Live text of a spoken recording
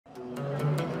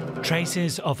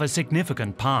Traces of a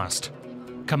significant past.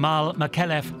 Kamal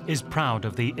Makelev is proud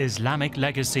of the Islamic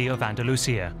legacy of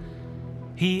Andalusia.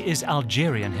 He is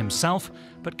Algerian himself,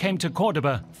 but came to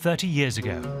Cordoba 30 years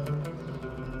ago.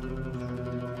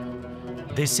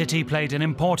 This city played an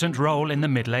important role in the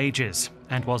Middle Ages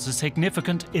and was a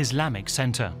significant Islamic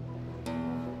center.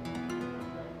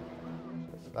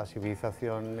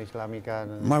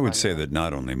 I would say that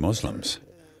not only Muslims,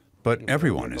 but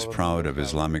everyone is proud of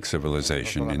Islamic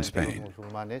civilization in Spain.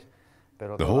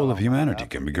 The whole of humanity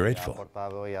can be grateful.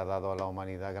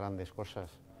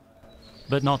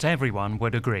 But not everyone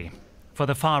would agree. For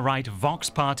the far-right Vox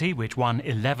party, which won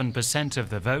 11% of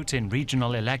the vote in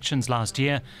regional elections last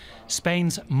year,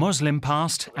 Spain's Muslim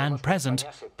past and present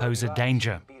pose a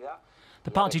danger.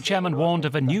 The party chairman warned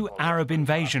of a new Arab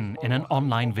invasion in an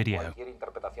online video.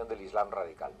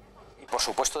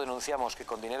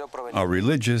 Our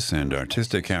religious and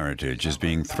artistic heritage is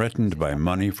being threatened by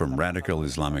money from radical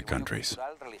Islamic countries.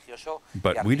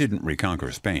 But we didn't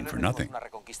reconquer Spain for nothing.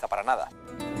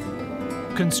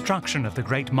 Construction of the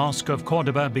Great Mosque of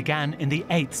Cordoba began in the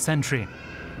 8th century,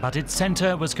 but its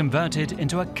center was converted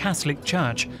into a Catholic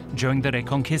church during the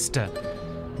Reconquista.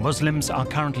 Muslims are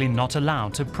currently not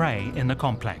allowed to pray in the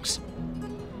complex.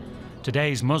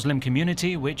 Today's Muslim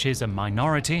community, which is a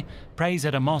minority, prays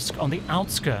at a mosque on the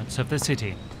outskirts of the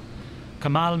city.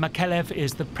 Kamal Makelev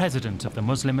is the president of the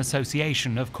Muslim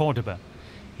Association of Cordoba.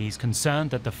 He's concerned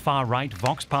that the far-right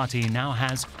Vox party now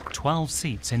has 12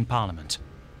 seats in parliament.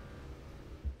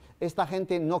 These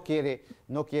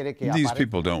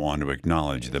people don't want to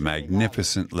acknowledge the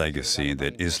magnificent legacy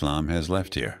that Islam has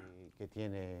left here.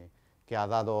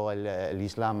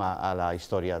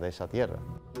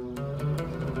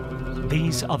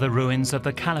 These are the ruins of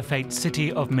the Caliphate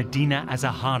city of Medina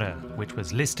Azahara, which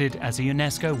was listed as a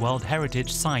UNESCO World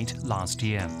Heritage Site last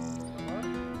year.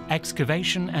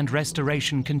 Excavation and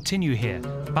restoration continue here,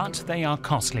 but they are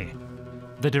costly.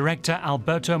 The director,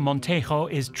 Alberto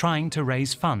Montejo, is trying to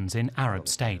raise funds in Arab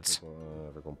states.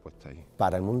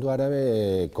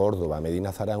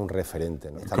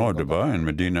 Cordoba and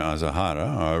Medina Azahara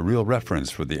are a real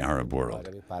reference for the Arab world.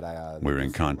 We're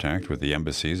in contact with the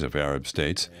embassies of Arab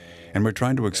states, and we're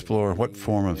trying to explore what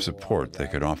form of support they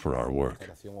could offer our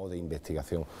work.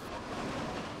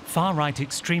 Far-right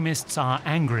extremists are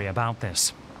angry about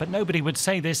this, but nobody would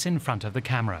say this in front of the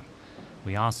camera.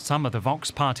 We asked some of the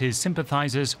Vox party's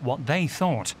sympathizers what they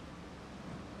thought.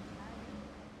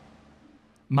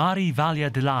 Mari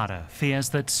Valia de Lara fears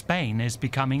that Spain is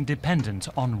becoming dependent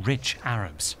on rich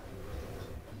Arabs.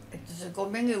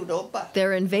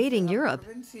 They're invading Europe.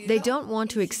 They don't want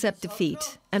to accept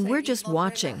defeat, and we're just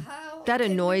watching. That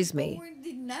annoys me.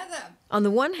 On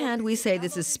the one hand, we say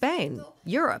this is Spain,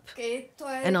 Europe,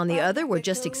 and on the other, we're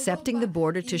just accepting the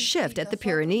border to shift at the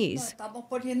Pyrenees.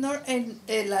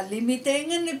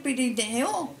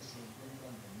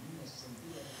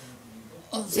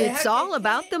 It's all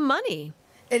about the money.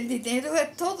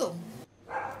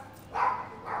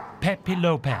 Pepe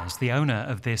Lopez, the owner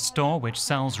of this store which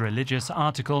sells religious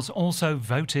articles, also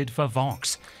voted for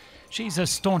Vox. She's a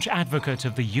staunch advocate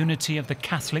of the unity of the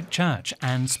Catholic Church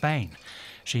and Spain.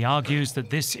 She argues that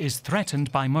this is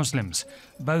threatened by Muslims,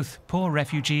 both poor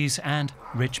refugees and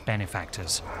rich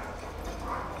benefactors.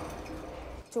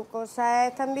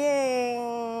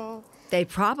 They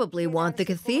probably want the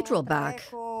cathedral back.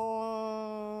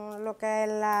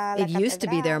 It used to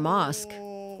be their mosque.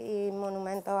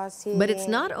 But it's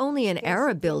not only an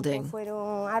Arab building.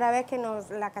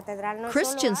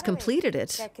 Christians completed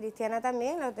it.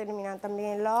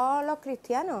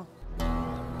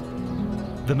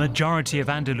 The majority of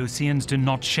Andalusians do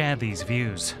not share these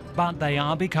views, but they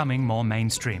are becoming more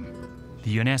mainstream.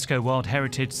 The UNESCO World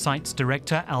Heritage Sites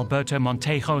Director, Alberto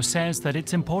Montejo, says that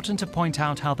it's important to point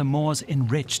out how the Moors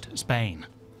enriched Spain.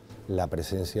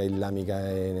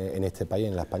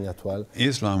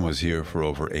 Islam was here for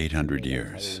over 800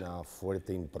 years,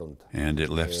 and it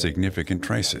left significant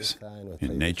traces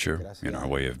in nature, in our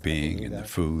way of being, in the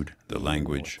food, the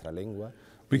language.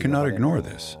 We cannot ignore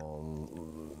this.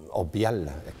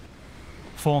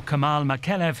 For Kamal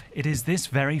Makelev, it is this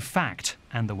very fact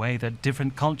and the way that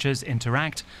different cultures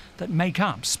interact that make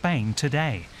up Spain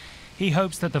today. He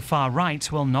hopes that the far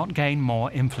right will not gain more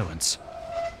influence.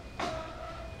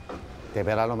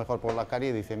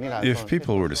 If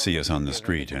people were to see us on the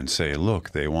street and say,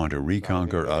 look, they want to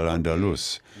reconquer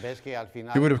Al-Andalus,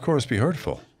 it would of course be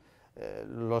hurtful.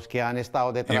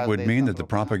 It would mean that the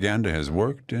propaganda has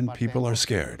worked and people are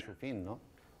scared.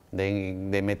 But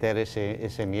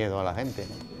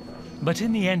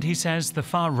in the end, he says, the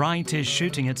far right is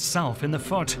shooting itself in the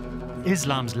foot.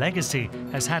 Islam's legacy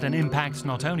has had an impact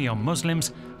not only on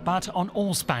Muslims, but on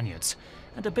all Spaniards,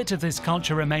 and a bit of this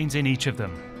culture remains in each of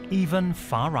them, even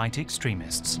far-right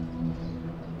extremists.